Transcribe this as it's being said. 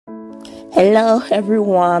Hello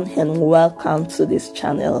everyone and welcome to this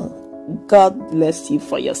channel. God bless you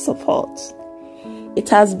for your support. It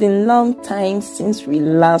has been a long time since we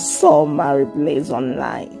last saw Mary Blaze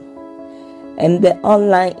online, and the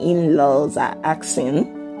online in-laws are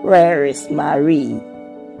asking, where is Marie?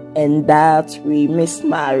 And that we miss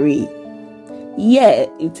Marie. Yeah,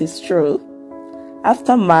 it is true.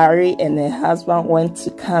 After Marie and her husband went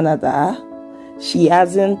to Canada, she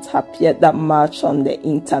hasn't appeared that much on the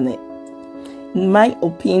internet. In my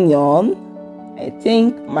opinion, I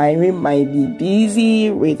think Marie might be busy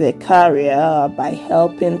with her career by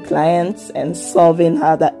helping clients and solving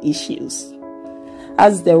other issues.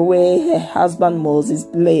 As the way her husband Moses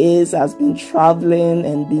Blaze has been traveling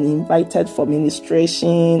and been invited for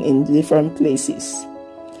ministration in different places.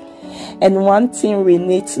 And one thing we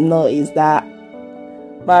need to know is that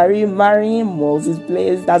Marie marrying Moses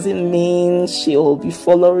Blaze doesn't mean she will be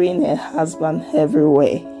following her husband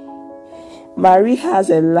everywhere. Marie has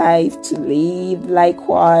a life to live,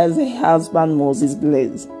 likewise her husband Moses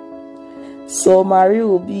Blaze. So Marie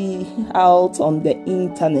will be out on the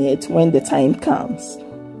internet when the time comes.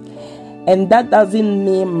 And that doesn't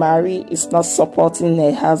mean Marie is not supporting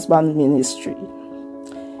her husband's ministry.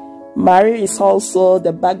 Marie is also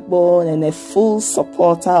the backbone and a full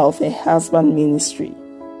supporter of her husband's ministry.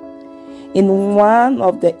 In one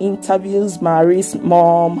of the interviews Marie's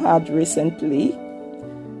mom had recently,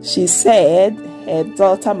 she said her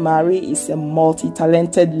daughter Marie is a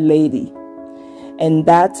multi-talented lady, and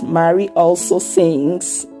that Marie also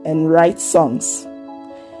sings and writes songs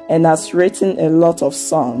and has written a lot of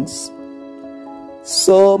songs.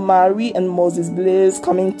 So Marie and Moses Blaze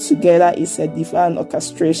coming together is a divine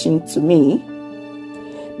orchestration to me,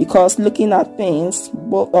 because looking at things,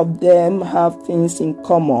 both of them have things in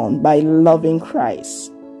common by loving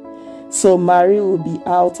Christ. So Marie will be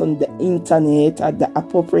out on the internet at the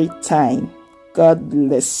appropriate time. God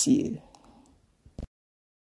bless you.